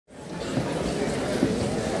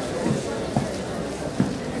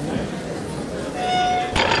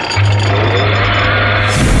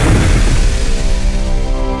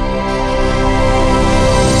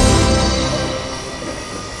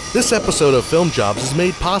This episode of Film Jobs is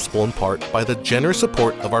made possible in part by the generous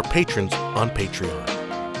support of our patrons on Patreon.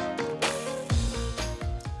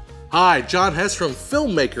 Hi, John Hess from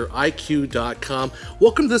FilmmakerIQ.com.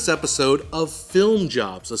 Welcome to this episode of Film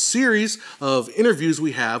Jobs, a series of interviews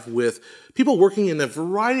we have with people working in a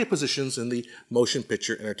variety of positions in the motion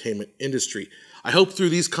picture entertainment industry. I hope through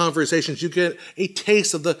these conversations you get a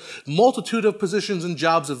taste of the multitude of positions and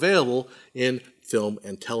jobs available in film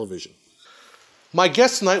and television. My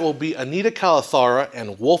guests tonight will be Anita Kalathara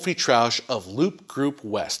and Wolfie Trausch of Loop Group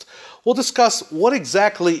West. We'll discuss what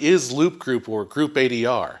exactly is Loop Group or Group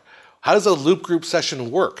ADR. How does a Loop Group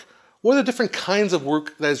session work? What are the different kinds of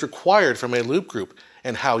work that is required from a Loop Group?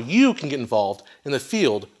 And how you can get involved in the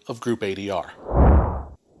field of Group ADR.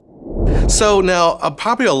 So now,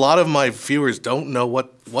 probably a lot of my viewers don't know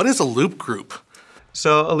what is a Loop Group?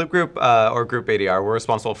 So a Loop Group or Group ADR, we're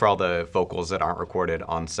responsible for all the vocals that aren't recorded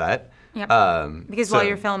on set. Yep. Because while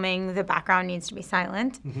you're filming, the background needs to be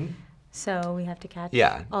silent. Mm-hmm. So we have to catch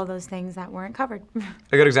all those things that weren't covered.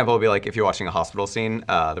 A good example would be like if you're watching a hospital scene,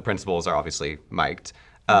 the principals are obviously mic'd.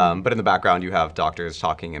 But in the background, you have doctors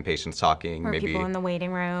talking and patients talking. Or maybe people in the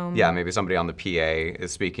waiting room. Yeah, maybe somebody on the PA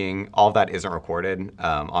is speaking. All of that isn't recorded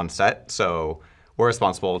on set. So we're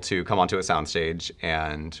responsible to come onto a soundstage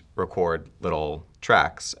and record little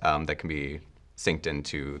tracks that can be synced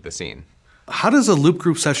into the scene. How does a Loop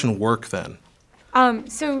Group session work then?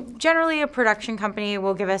 So generally a production company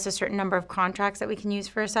will give us a certain number of contracts that we can use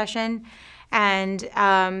for a session. And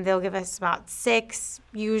they'll give us about 6,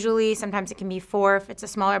 usually. Sometimes it can be 4 if it's a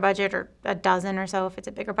smaller budget, or a dozen or so if it's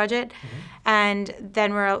a bigger budget. Mm-hmm. And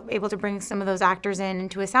then we're able to bring some of those actors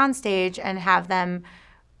into a soundstage and have them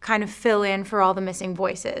kind of fill in for all the missing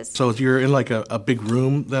voices. So you're in like a big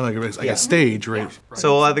room, then like a stage, right? Yeah.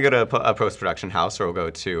 So we'll either go to a post-production house or we'll go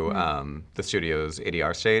to the studio's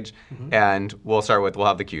ADR stage. Mm-hmm. And we'll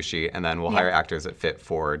have the cue sheet, and then we'll hire actors that fit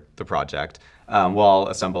for the project. We'll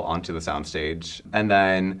assemble onto the soundstage, and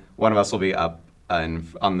then one of us will be up in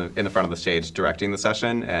the front of the stage directing the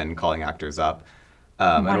session and calling actors up.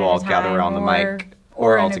 And we'll all gather around the mic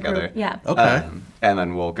or all together. Yeah. Okay. And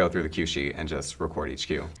then we'll go through the cue sheet and just record each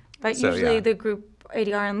cue. But usually the group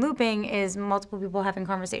ADR and looping is multiple people having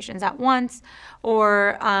conversations at once,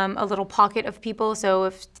 or a little pocket of people. So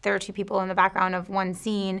if there are 2 people in the background of one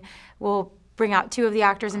scene, we'll bring out 2 of the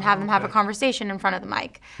actors and have them have a conversation in front of the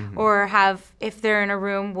mic. Mm-hmm. Or if they're in a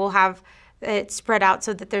room, we'll have it spread out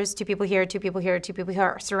so that there's 2 people here, 2 people here, 2 people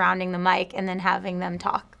here surrounding the mic, and then having them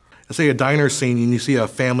talk. Let's say a diner scene and you see a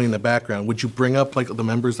family in the background. Would you bring up like the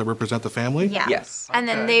members that represent the family? Yeah. Yes. And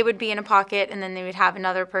then they would be in a pocket, and then they would have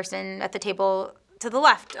another person at the table to the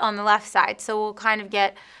left, on the left side. So we'll kind of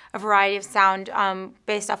get a variety of sound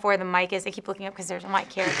based off where the mic is. I keep looking up because there's a mic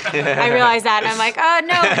here. I realize that, and I'm like, oh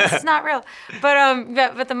no, this is not real.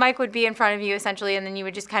 But the mic would be in front of you essentially, and then you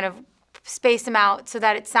would just kind of space them out so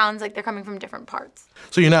that it sounds like they're coming from different parts.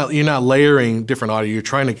 So you're not layering different audio. You're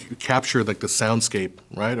trying to capture like the soundscape,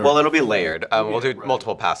 right? Well, it'll be layered. We'll do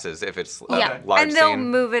multiple passes if it's large and they'll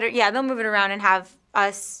scene. move it. Yeah, they'll move it around and have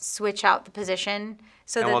us switch out the position.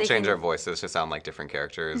 And we'll change our voices to sound like different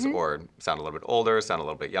characters, or sound a little bit older, sound a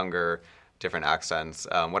little bit younger, different accents,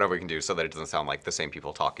 whatever we can do so that it doesn't sound like the same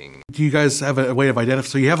people talking. Do you guys have a way of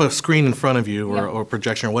identifying? So you have a screen in front of you, or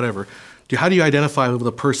projection or whatever. How do you identify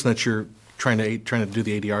the person that you're trying to do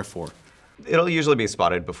the ADR for? It'll usually be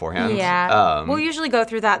spotted beforehand. Yeah, we'll usually go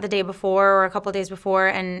through that the day before or a couple of days before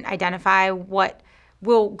and identify what.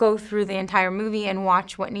 We'll go through the entire movie and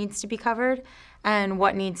watch what needs to be covered and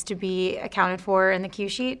what needs to be accounted for in the cue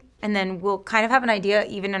sheet. And then we'll kind of have an idea,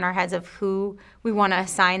 even in our heads, of who we want to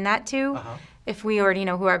assign that to, if we already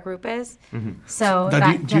know who our group is. Mm-hmm. So now,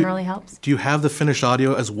 that generally helps. Do you have the finished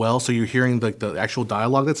audio as well, so you're hearing the actual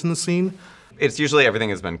dialogue that's in the scene? It's usually everything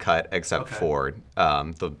has been cut except for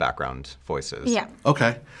the background voices. Yeah.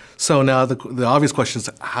 Okay. So now the obvious question is,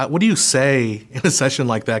 what do you say in a session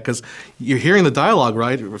like that? Because you're hearing the dialogue,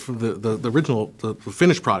 right, from the original, the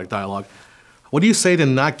finished product dialogue. What do you say to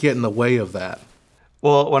not get in the way of that?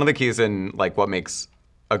 Well, one of the keys in like what makes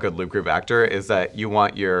a good Loop Group actor is that you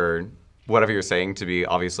want whatever you're saying to be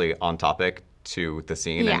obviously on topic to the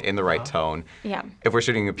scene and in the right tone. Yeah. If we're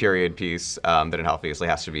shooting a period piece, then it obviously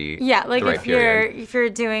has to be like the right period. if you're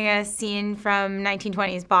doing a scene from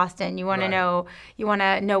 1920s Boston, you want to know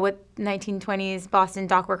what 1920s Boston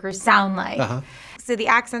dock workers sound like. So the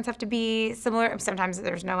accents have to be similar. Sometimes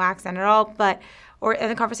there's no accent at all,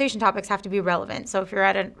 and the conversation topics have to be relevant. So if you're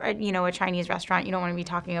at a Chinese restaurant, you don't want to be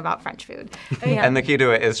talking about French food. And the key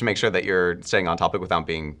to it is to make sure that you're staying on topic without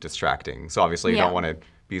being distracting. So obviously you don't want to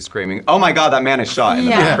be screaming, "Oh my God, that man is shot!" in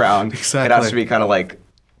the background. Exactly. It has to be kind of like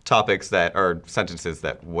topics that or sentences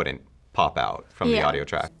that wouldn't pop out from the audio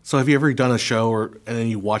track. So have you ever done a show and then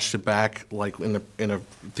you watched it back like in a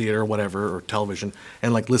theater or whatever or television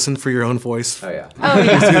and like listened for your own voice? Oh yeah. Oh,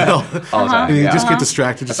 yeah. You know? All the time. And you Yeah. just get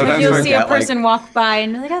distracted. Just Sometimes You'll I see a forget, like- person walk by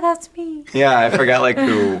and you're like, oh, that's me. Yeah, I forget like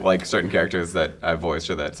who like certain characters that I've voiced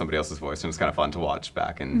or that somebody else has voiced, and it's kind of fun to watch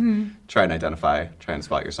back and try and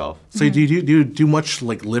spot yourself. So do you do much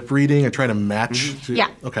like lip reading or try to match? Yeah.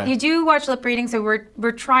 Okay. You do watch lip reading, so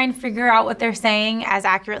we're trying to figure out what they're saying as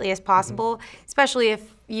accurately as possible, especially if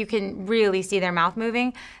you can really see their mouth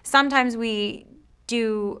moving. Sometimes we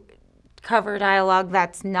do cover dialogue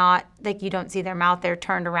that's not like you don't see their mouth, they're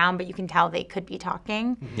turned around, but you can tell they could be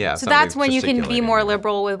talking. Yeah, So that's somebody's when you can be gesticulating. more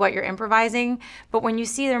liberal with what you're improvising. But when you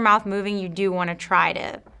see their mouth moving, you do want to try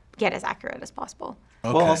to get as accurate as possible.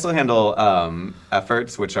 We'll also handle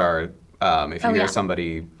efforts, which are if you Oh, hear yeah.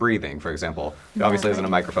 somebody breathing, for example, there obviously isn't a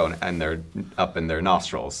microphone and they're up in their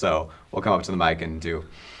nostrils. So we'll come up to the mic and do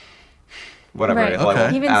whatever. Right. Like,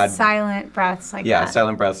 we'll Even add- silent breaths like Yeah, that.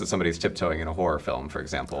 silent breaths if somebody's tiptoeing in a horror film, for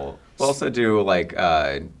example. We'll also do like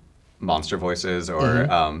monster voices or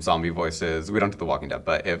zombie voices. We don't do The Walking Dead,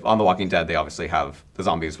 but if on The Walking Dead, they obviously have the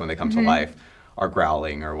zombies when they come to life are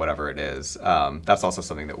growling or whatever it is. That's also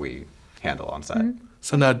something that we handle on set.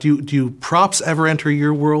 So now, do props ever enter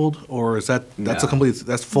your world, or is that's No.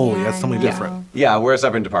 that's Foley? Yeah, that's something no. different. Yeah, we're a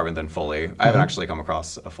separate department than Foley. I haven't actually come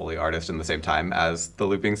across a Foley artist in the same time as the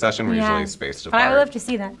looping session. We're usually spaced But apart. I would love to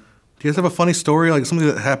see that. Do you guys have a funny story, like something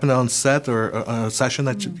that happened on set or a session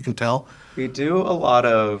that you can tell? We do a lot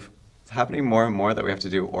of, it's happening more and more that we have to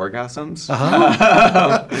do orgasms.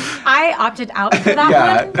 I opted out for that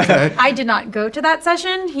Yeah. one. Okay. I did not go to that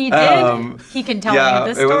session. He did. He can tell me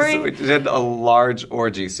this story. We did a large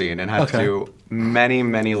orgy scene and had to Okay. do many,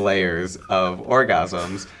 many layers of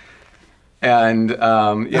orgasms. And yeah,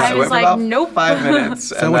 I so it was went for like, about nope. 5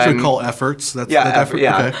 minutes. Is that what you would call efforts? That's Yeah, that effort?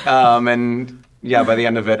 yeah. Okay. And yeah, by the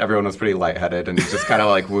end of it, everyone was pretty lightheaded and just kind of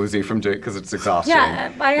like woozy from doing because it's exhausting.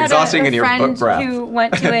 Yeah, I had exhausting in a your friend breath. who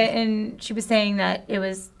went to it, and she was saying that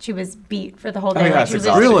she was beat for the whole day. yeah, Like, it's she was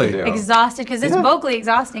exhausting Really? to do. exhausted because it's vocally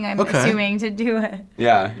exhausting. I'm Okay. assuming to do it.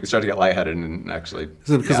 Yeah, you start to get lightheaded and actually. Is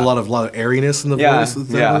it because yeah. a lot of airiness in the Yeah, voice? Is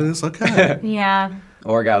that yeah. what it is? Okay. Yeah.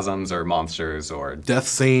 Orgasms or monsters or Death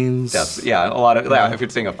scenes. deaths. Yeah, a lot of. Yeah, if you're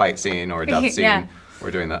seeing a fight scene or a death scene, Yeah. we're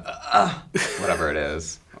doing the whatever it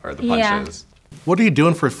is or the Yeah. punches. What are you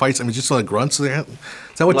doing for fights? I mean, just like grunts. Is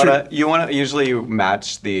that what you're? You want to usually you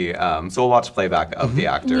match the. So we'll watch playback of the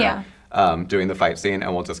actor Yeah. doing the fight scene,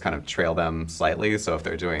 and we'll just kind of trail them slightly. So if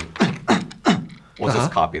they're doing, we'll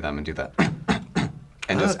just copy them and do that,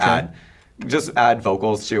 and just add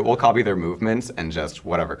vocals to. We'll copy their movements and just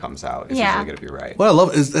whatever comes out. It's Yeah. usually going to be right. What I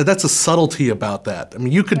love is that's a subtlety about that. I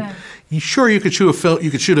mean, you could, Yeah. you could shoot a film, you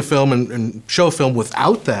could shoot a film and show a film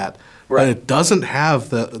without that, but Right. it doesn't have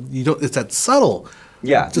it's that subtle.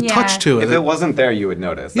 Yeah. It's a Yeah. touch to it. If it wasn't there, you would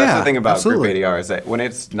notice. That's Yeah, the thing about absolutely. Group ADR is that when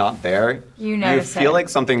it's not there, You notice feel it. like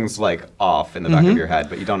something's like off in the back of your head,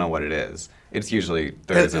 but you don't know what it is. It's usually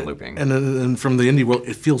there isn't looping. And from the indie world,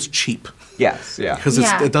 it feels cheap Yes, yeah. because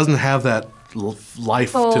Yeah. it doesn't have that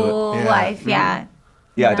life to it. Full Yeah. life. Yeah.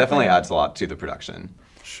 Yeah, it definitely adds a lot to the production.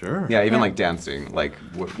 Sure. Yeah, even Yeah. like dancing. Like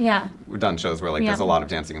Yeah. we've done shows where like Yeah. there's a lot of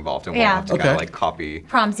dancing involved, and we'll Yeah. have to kind Okay. of like copy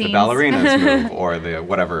Prom the scenes. ballerina's move or the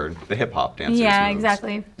hip hop dancers Yeah, moves,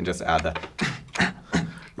 exactly. and just add the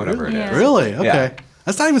whatever it is. Yeah. Really? Okay. Yeah.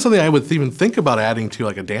 That's not even something I would even think about adding to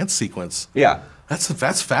like a dance sequence. Yeah.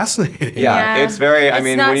 That's fascinating. Yeah, Yeah. it's very. I It's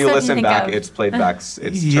mean, not when you stuff you listen think back, of. it's played back. It's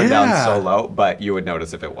turned down Yeah. so low, but you would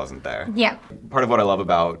notice if it wasn't there. Yeah. Part of what I love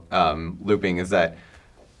about looping is that,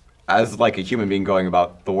 as like a human being going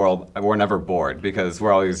about the world, we're never bored because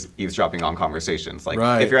we're always eavesdropping on conversations. Like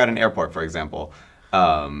Right. if you're at an airport, for example,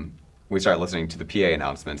 we start listening to the PA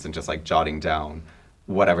announcements and just like jotting down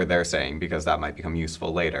whatever they're saying because that might become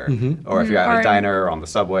useful later. Or if you're at Or- a diner or on the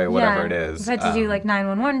subway, whatever it is. We've had to do like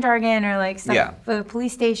 911 jargon or like stuff Yeah. for the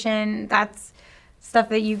police station. That's stuff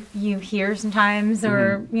that you hear sometimes,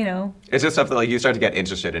 or It's just stuff that like you start to get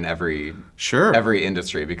interested in every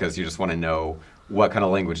industry because you just want to know what kind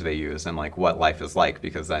of language they use and like what life is like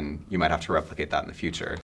because then you might have to replicate that in the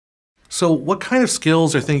future. So, what kind of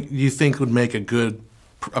skills do you think would make a good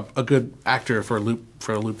actor for a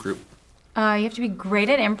loop group? you have to be great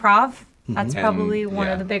at improv. That's probably one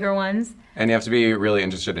yeah. of the bigger ones. And you have to be really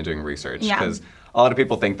interested in doing research Yeah. because a lot of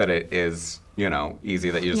people think that it is,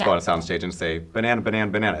 easy that you just go Yeah. on a soundstage and say banana,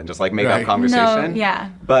 banana, banana and just like make Right. up conversation. No, yeah.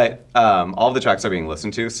 But all the tracks are being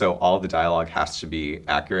listened to, so all the dialogue has to be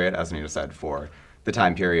accurate, as Anita said, for the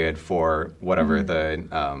time period, for whatever the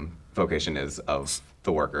vocation is of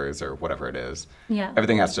the workers or whatever it is. Yeah.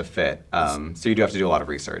 Everything has to fit. So you do have to do a lot of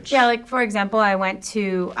research. Yeah, like for example, I had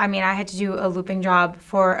to do a looping job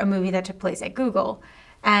for a movie that took place at Google.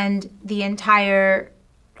 And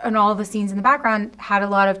all the scenes in the background had a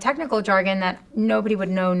lot of technical jargon that nobody would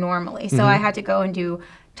know normally. So I had to go and do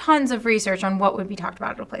tons of research on what would be talked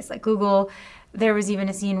about at a place like Google. There was even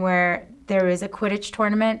a scene where there was a Quidditch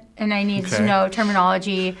tournament, and I needed to know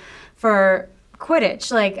terminology for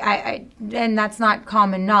Quidditch, and that's not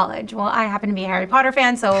common knowledge. Well, I happen to be a Harry Potter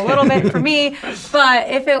fan, so a little bit for me. But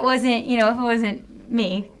if it wasn't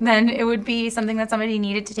me, then it would be something that somebody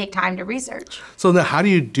needed to take time to research. So now, how do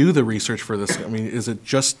you do the research for this? I mean,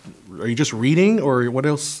 are you just reading, or what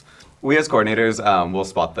else? We as coordinators will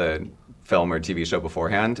spot the film or TV show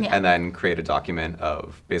beforehand, and then create a document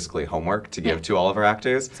of basically homework to give to all of our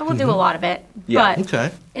actors. So we'll do a lot of it,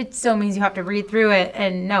 but it still means you have to read through it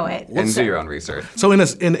and know it. And do your own research. So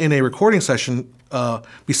in a recording session,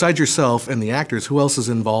 besides yourself and the actors, who else is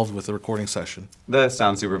involved with the recording session? The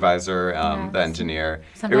sound supervisor, the engineer.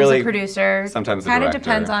 Sometimes the producer. Sometimes the director. director. Kind of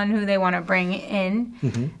depends on who they want to bring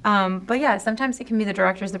in. But yeah, sometimes it can be the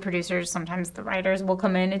directors, the producers, sometimes the writers will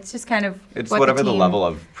come in. It's just kind of whatever the level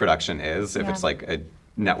of production is. If it's like a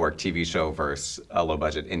network TV show versus a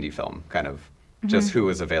low-budget indie film, kind of just who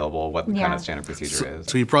is available, what kind of standard procedure is.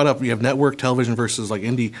 So you brought up, you have network television versus like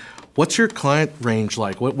indie. What's your client range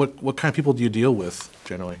like? What kind of people do you deal with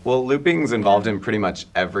generally? Well, looping's involved in pretty much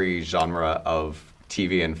every genre of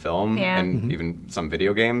TV and film, and even some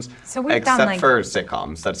video games, so we've except done, for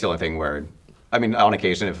sitcoms. That's the only thing where, I mean, on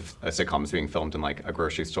occasion, if a sitcom is being filmed in like a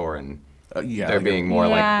grocery store and they're being more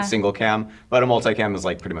like single cam, but a multicam is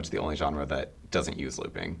like pretty much the only genre that doesn't use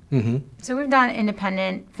looping. So we've done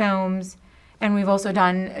independent films, and we've also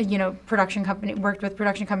done, worked with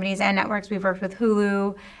production companies and networks. We've worked with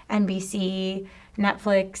Hulu, NBC,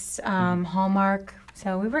 Netflix, Hallmark.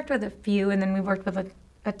 So we've worked with a few, and then we've worked with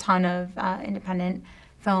a ton of independent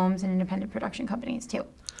films and independent production companies too.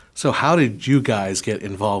 So how did you guys get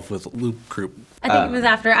involved with Loop Group? I think it was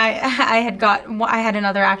after I had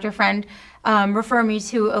another actor friend refer me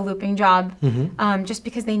to a looping job just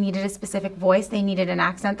because they needed a specific voice. They needed an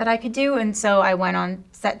accent that I could do, and so I went on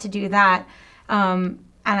set to do that. And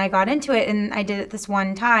I got into it, and I did it this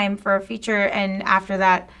one time for a feature, and after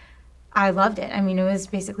that, I loved it. I mean, it was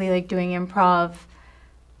basically like doing improv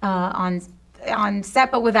on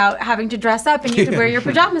set, but without having to dress up, and you could wear your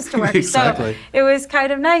pajamas to work. Exactly. So it was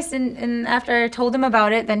kind of nice, and after I told him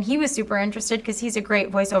about it, then he was super interested because he's a great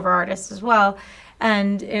voiceover artist as well,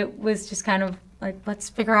 and it was just kind of like, let's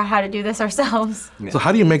figure out how to do this ourselves. So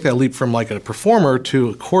how do you make that leap from like a performer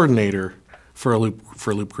to a coordinator for a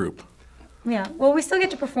loop group? Yeah, well, we still get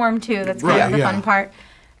to perform too. That's kind of the fun part.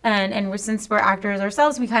 And since we're actors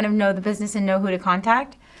ourselves, we kind of know the business and know who to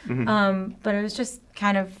contact. But it was just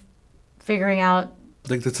kind of figuring out.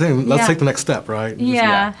 Like the same, let's take the next step, right?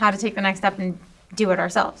 How to take the next step and do it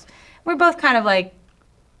ourselves. We're both kind of like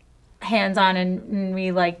hands-on, and we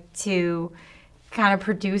like to kind of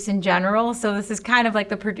produce in general. So this is kind of like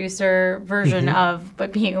the producer version of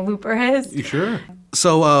what being a looper is. Sure.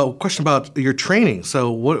 So, question about your training.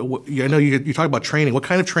 So, what I know you talk about training. What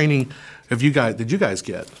kind of training did you guys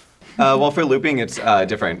get? Well, for looping, it's a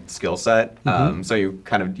different skill set. So you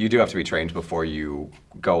do have to be trained before you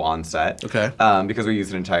go on set. Okay. Because we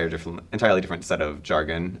use an entirely different set of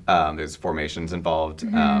jargon. There's formations involved,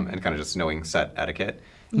 and kind of just knowing set etiquette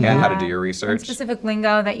and how to do your research. And specific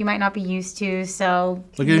lingo that you might not be used to. So,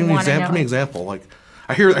 give me an example. Like,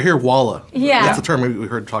 I hear walla. Yeah. That's the term we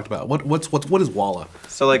heard talked about. What is walla?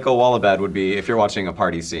 So like a walla bed would be if you're watching a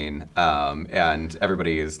party scene, and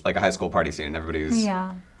everybody is like a high school party scene, and everybody's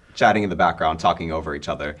chatting in the background, talking over each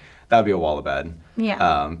other. That would be a walla bed.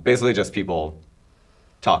 Yeah. Basically just people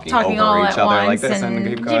talking all over each at other like once this, and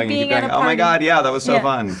keep going and keep being at going. a Oh my party. God, yeah, that was so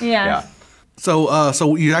fun. Yeah.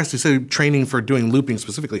 So you actually said training for doing looping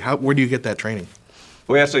specifically. Where do you get that training?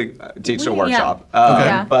 We actually teach a workshop,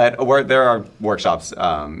 but there are workshops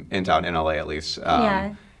in town, in LA at least,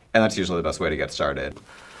 and that's usually the best way to get started.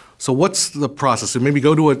 So what's the process? So maybe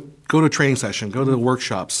go to a training session, go to the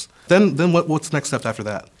workshops. Then what's the next step after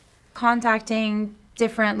that? Contacting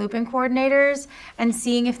different looping coordinators and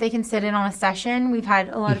seeing if they can sit in on a session. We've had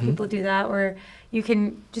a lot of people do that, where you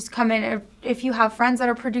can just come in. If you have friends that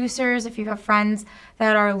are producers, if you have friends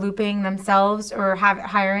that are looping themselves or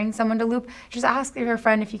hiring someone to loop, just ask your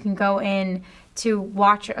friend if you can go in to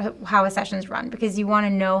watch how a session's run, because you want to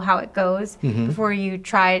know how it goes before you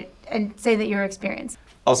try and say that you're experienced.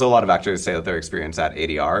 Also, a lot of actors say that they're experienced at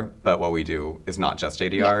ADR, but what we do is not just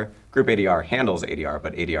ADR. Group ADR handles ADR,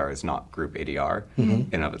 but ADR is not Group ADR in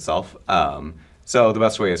and of itself. So the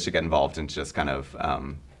best way is to get involved and just kind of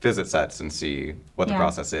visit sets and see what the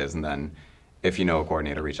process is, and then if you know a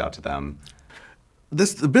coordinator, reach out to them.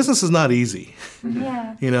 The business is not easy.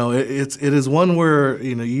 Yeah. You know, it is one where,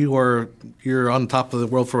 you know, you're on top of the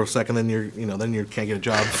world for a second, then you can't get a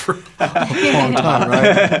job for a long time,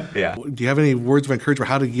 right? Yeah. Do you have any words of encouragement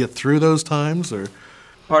how to get through those times, or?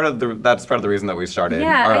 That's part of the reason that we started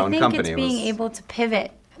our own company. I think it's being able to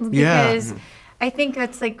pivot, Yeah. because I think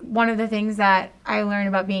that's like one of the things that I learned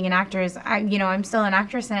about being an actor is I'm still an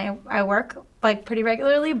actress and I work like pretty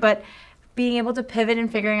regularly, but being able to pivot and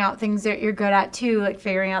figuring out things that you're good at too, like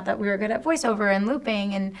figuring out that we were good at voiceover and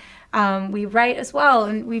looping, and we write as well,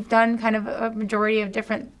 and we've done kind of a majority of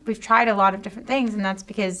we've tried a lot of different things, and that's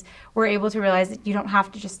because we're able to realize that you don't have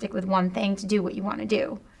to just stick with one thing to do what you want to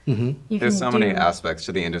do. Mm-hmm. There's so many aspects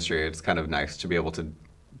to the industry. It's kind of nice to be able to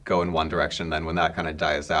go in one direction, then when that kind of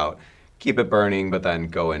dies out, keep it burning, but then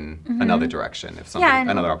go in another direction if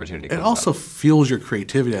another opportunity comes up. It also fuels your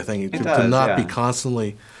creativity, I think, to not be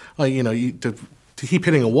constantly, to keep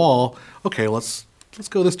hitting a wall. Okay, let's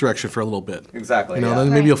go this direction for a little bit. Exactly.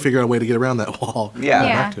 Then maybe you'll figure out a way to get around that wall. Yeah.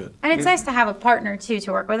 Back to it. And it's nice to have a partner too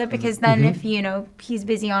to work with it, because then if he's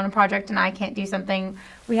busy on a project and I can't do something,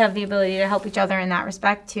 we have the ability to help each other in that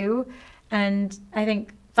respect too. And I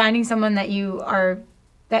think finding someone that you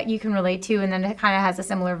can relate to, and then it kind of has a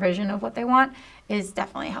similar vision of what they want, is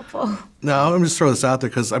definitely helpful. No, I'm just throwing this out there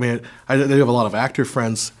because I have a lot of actor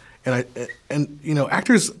friends, and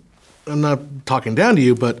actors. I'm not talking down to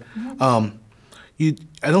you, but I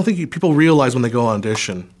don't think people realize when they go on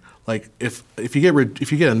audition, like if you get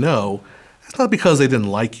a no, it's not because they didn't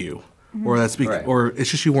like you, or or it's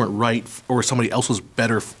just you weren't right, or somebody else was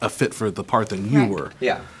better a fit for the part than you were.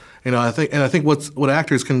 Yeah. I think what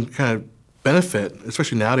actors can kind of benefit,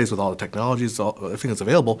 especially nowadays with all the technologies, everything that's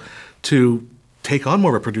available, to take on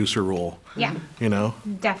more of a producer role. Yeah.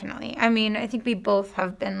 Definitely. I think we both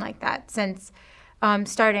have been like that since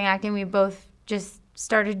starting acting. We both just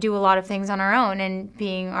started to do a lot of things on our own and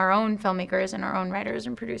being our own filmmakers and our own writers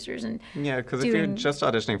and producers. And because if you're just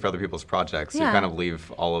auditioning for other people's projects, you kind of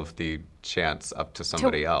leave all of the chance up to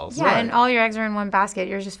somebody else. Yeah, and all your eggs are in one basket.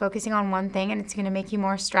 You're just focusing on one thing, and it's going to make you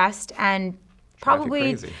more stressed and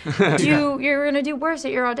probably you're going to do worse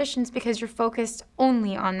at your auditions because you're focused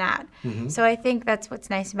only on that. So I think that's what's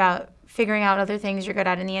nice about figuring out other things you're good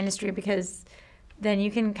at in the industry, because then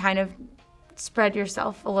you can kind of spread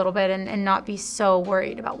yourself a little bit and not be so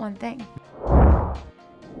worried about one thing.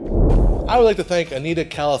 I would like to thank Anita,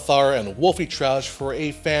 Kalathara, and Wolfie Trausch for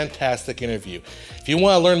a fantastic interview. If you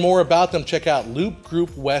want to learn more about them, check out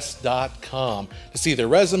loopgroupwest.com to see their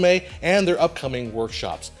resume and their upcoming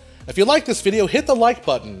workshops. If you like this video, hit the like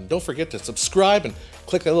button. Don't forget to subscribe and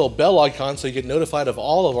click that little bell icon so you get notified of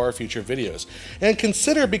all of our future videos. And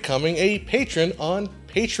consider becoming a patron on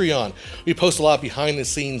Patreon. We post a lot of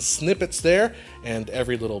behind-the-scenes snippets there, and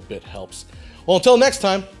every little bit helps. Well, until next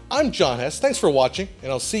time, I'm John Hess. Thanks for watching,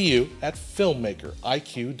 and I'll see you at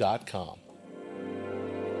filmmakeriq.com.